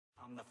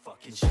the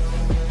fucking show.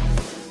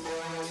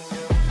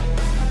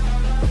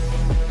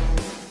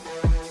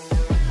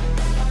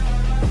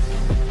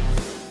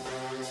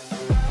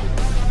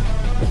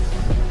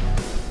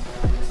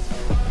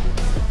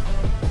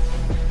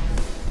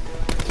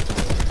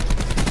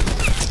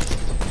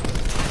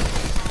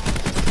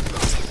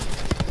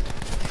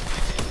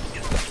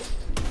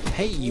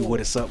 Hey, what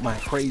is up my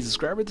crazy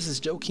subscriber? This is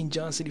Joe King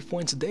John City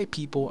 4, and today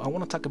people, I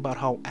want to talk about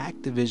how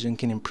Activision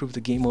can improve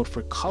the game mode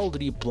for Call of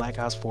Duty Black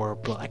Ops 4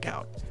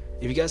 Blackout.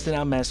 If you guys did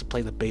not manage to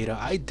play the beta,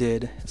 I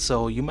did,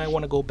 so you might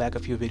want to go back a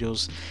few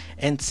videos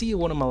and see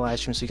one of my live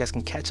streams so you guys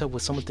can catch up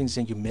with some of the things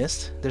that you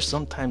missed. There's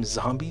sometimes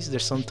zombies,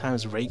 there's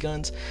sometimes ray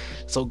guns,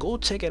 so go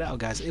check it out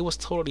guys. It was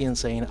totally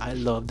insane. I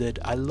loved it.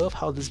 I love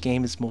how this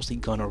game is mostly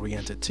gun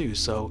oriented too,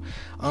 so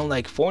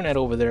unlike Fortnite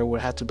over there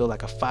where I had to build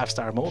like a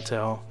 5-star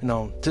motel, you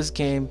know, this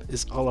game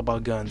is all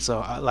about guns, so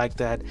I like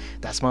that.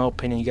 That's my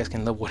opinion. You guys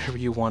can love whatever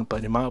you want,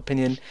 but in my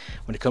opinion,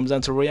 when it comes down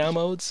to Royale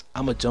modes,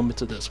 I'm gonna jump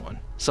into this one.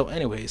 So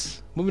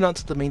anyways, moving on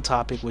to the main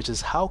topic, which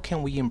is how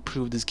can we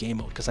improve this game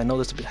mode, because I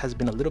know there has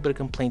been a little bit of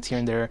complaints here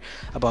and there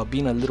about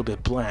being a little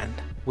bit bland,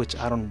 which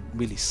I don't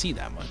really see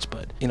that much.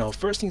 But you know,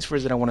 first things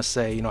first that I want to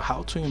say, you know,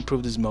 how to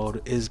improve this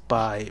mode is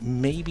by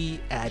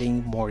maybe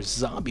adding more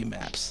zombie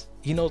maps.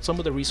 You know, some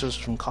of the resources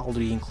from Call of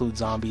Duty include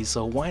zombies,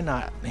 so why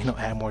not, you know,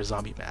 add more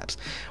zombie maps?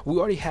 We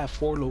already have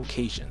 4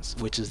 locations,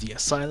 which is the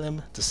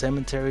asylum, the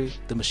cemetery,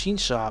 the machine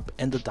shop,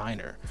 and the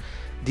diner.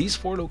 These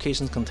 4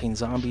 locations contain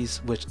zombies,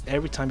 which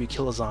every time you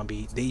kill a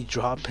zombie, they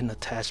drop an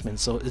attachment,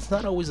 so it's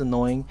not always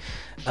annoying.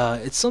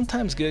 It's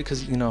sometimes good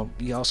because, you know,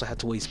 you also have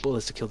to waste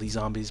bullets to kill these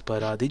zombies,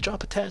 but they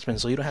drop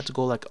attachments, so you don't have to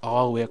go like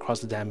all the way across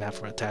the damn map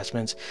for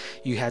attachments.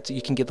 You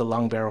can get the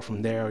long barrel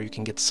from there, or you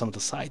can get some of the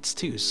sides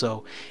too,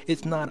 so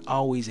it's not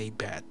always a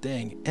bad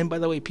thing. And by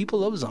the way, people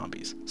love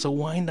zombies, so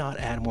why not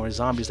add more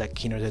zombies like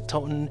Keener the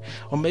Toten,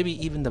 or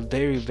maybe even the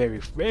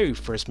very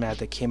first map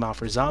that came out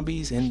for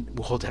zombies in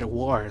World at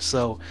War.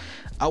 So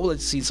I would like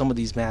to see some of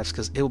these maps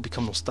because it will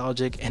become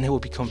nostalgic, and it will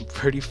become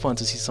pretty fun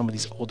to see some of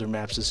these older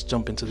maps just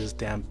jump into this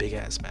damn big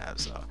ass map.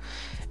 So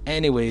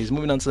anyways,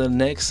 moving on to the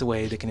next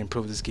way they can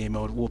improve this game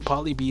mode will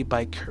probably be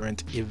by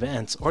current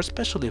events or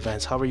special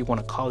events, however you want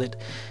to call it.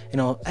 You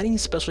know, adding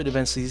special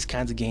events to these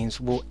kinds of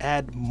games will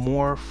add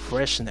more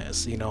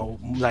freshness. You know,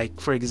 like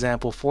for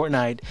example,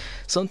 Fortnite,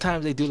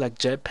 sometimes they do like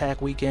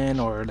jetpack weekend,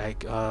 or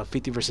like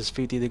 50 versus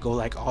 50, they go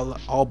like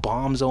all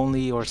bombs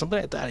only or something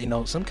like that. You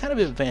know, some kind of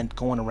event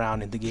going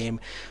around in the game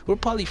will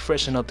probably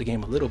freshen up the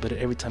game a little bit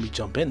every time you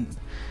jump in.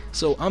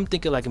 So I'm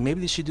thinking like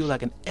maybe they should do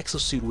like an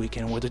exosuit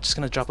weekend where they're just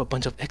gonna drop a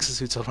bunch of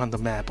exosuits around the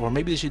map, or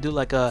maybe they should do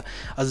like a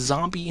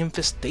zombie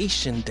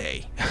infestation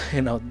day.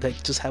 You know, they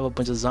just have a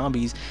bunch of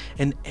zombies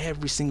in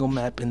every single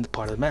map in the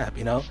part of the map,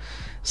 you know.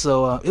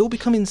 So it will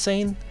become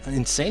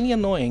insanely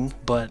annoying,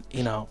 but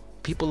you know,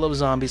 people love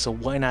zombies, so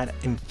why not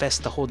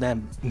infest the whole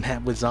damn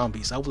map with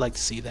zombies? I would like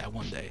to see that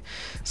one day.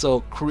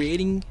 So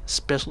creating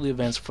special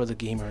events for the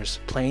gamers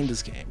playing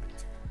this game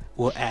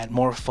will add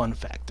more fun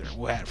factor,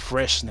 will add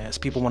freshness.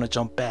 People want to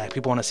jump back,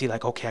 people want to see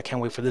like, okay, I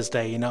can't wait for this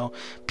day, you know.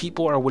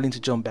 People are willing to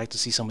jump back to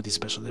see some of these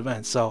special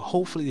events, so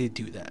hopefully they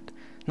do that.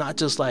 Not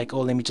just like,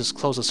 oh, let me just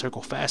close the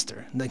circle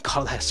faster and then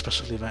call that a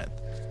special event.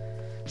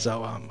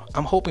 So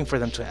I'm hoping for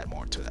them to add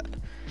more to that.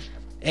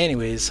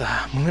 Anyways,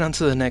 moving on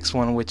to the next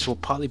one, which will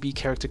probably be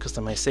character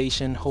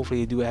customization.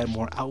 Hopefully they do add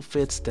more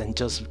outfits than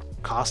just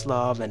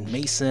Koslov and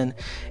Mason.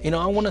 You know,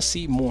 I want to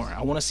see more.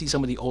 I want to see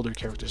some of the older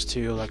characters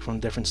too, like from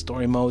different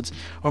story modes,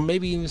 or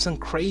maybe even some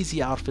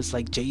crazy outfits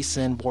like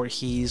Jason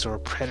Voorhees or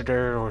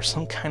Predator, or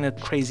some kind of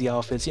crazy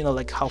outfits, you know,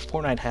 like how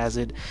Fortnite has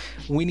it.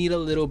 We need a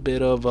little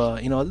bit of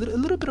you know, a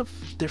little bit of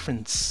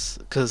difference,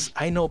 because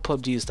I know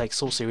PUBG is like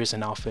so serious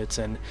in outfits,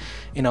 and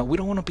you know, we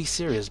don't want to be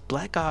serious.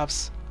 Black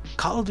Ops,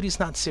 Call of Duty is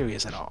not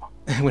serious at all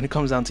when it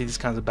comes down to these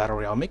kinds of battle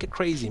royale. Make it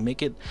crazy,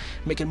 make it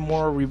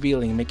more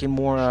revealing, make it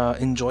more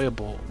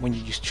enjoyable when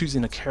you're just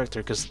choosing a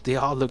character, because they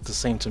all look the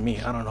same to me.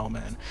 I don't know,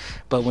 man,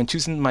 but when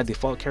choosing my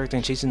default character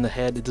and chasing the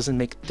head, it doesn't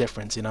make a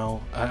difference, you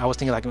know. I was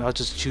thinking like I'll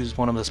just choose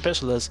one of the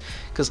specialists,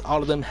 because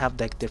all of them have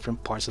like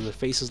different parts of their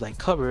faces like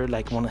covered,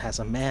 like one has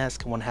a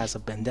mask, one has a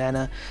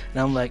bandana, and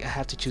I'm like, I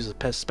have to choose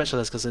a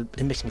specialist because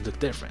it makes me look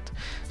different.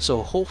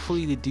 So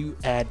hopefully they do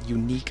add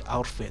unique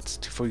outfits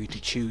for you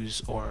to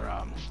choose, or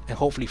and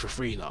hopefully for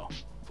free though.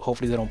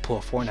 Hopefully they don't pull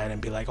a Fortnite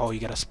and be like, oh, you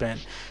gotta spend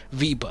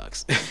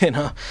V-Bucks, you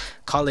know,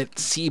 call it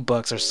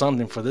C-Bucks or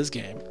something for this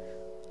game.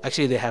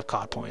 Actually, they have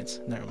COD points,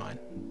 never mind.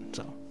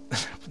 So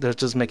they're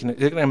just making it,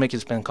 they're gonna make you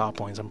spend COD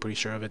points, I'm pretty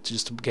sure of it,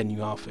 just to get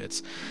new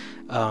outfits.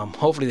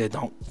 Hopefully they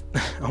don't.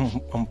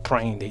 I'm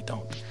praying they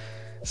don't.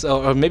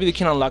 So, or maybe they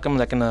can unlock them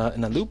like in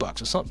a loot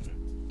box or something.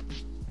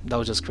 That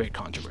would just create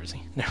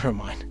controversy. Never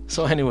mind.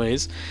 So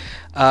anyways,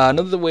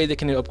 another way they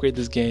can upgrade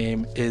this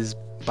game is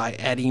by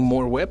adding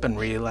more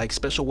weaponry, like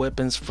special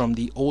weapons from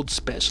the old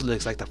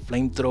specialists, like the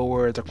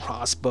flamethrower, the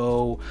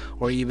crossbow,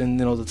 or even,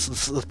 you know,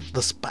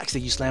 the spikes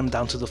that you slam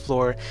down to the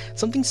floor.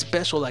 Something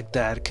special like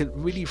that could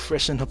really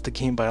freshen up the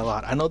game by a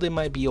lot. I know they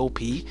might be OP,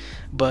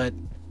 but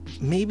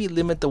maybe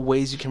limit the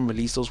ways you can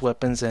release those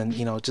weapons, and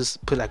you know,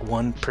 just put like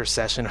one per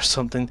session or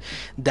something.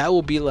 That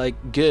will be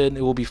like good,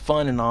 it will be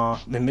fun and all,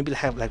 and maybe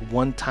have like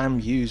one-time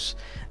use.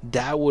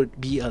 That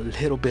would be a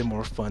little bit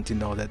more fun to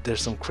know that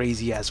there's some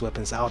crazy ass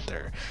weapons out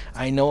there.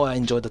 I know I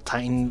enjoyed the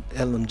Titan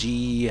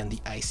LMG and the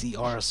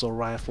ICR assault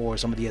rifle or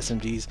some of the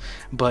SMGs,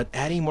 but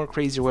adding more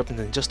crazier weapons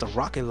than just a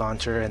rocket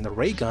launcher and the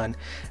ray gun,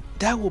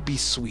 that will be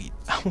sweet.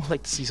 I would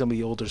like to see some of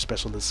the older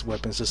specialist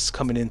weapons just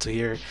coming into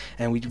here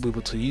and we'd be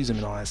able to use them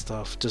and all that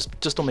stuff.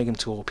 Just don't make them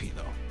too OP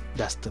though.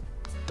 That's the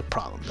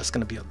problem. That's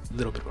gonna be a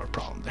little bit of a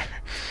problem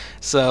there.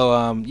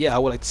 So yeah, I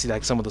would like to see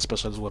like some of the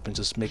specialist weapons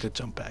just make a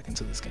jump back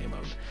into this game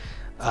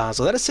mode.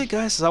 So that is it,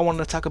 guys. As I wanted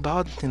to talk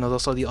about, you know,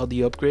 those are all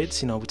the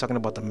upgrades. You know, we're talking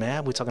about the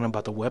map, we're talking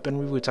about the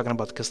weaponry, we're talking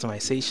about the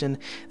customization.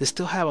 They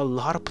still have a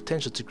lot of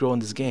potential to grow in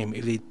this game.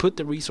 If they put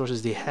the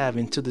resources they have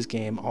into this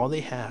game, all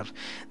they have,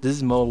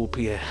 this mode will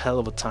be a hell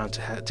of a time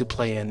to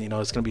play in. You know,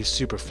 it's gonna be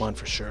super fun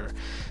for sure.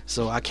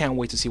 So I can't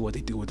wait to see what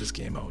they do with this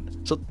game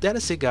mode. So that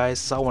is it,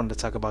 guys. That's all I wanted to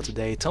talk about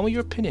today. Tell me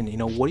your opinion. You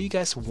know, what do you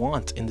guys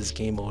want in this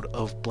game mode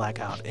of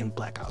Blackout and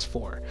Blackout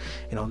 4?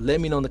 You know,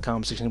 let me know in the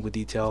comment section with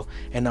detail,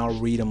 and I'll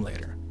read them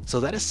later. So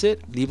that is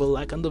it. Leave a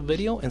like on the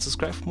video and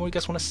subscribe for more you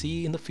guys want to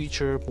see in the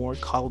future, more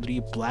Call of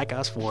Duty Black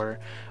Ops 4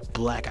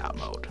 Blackout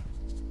mode.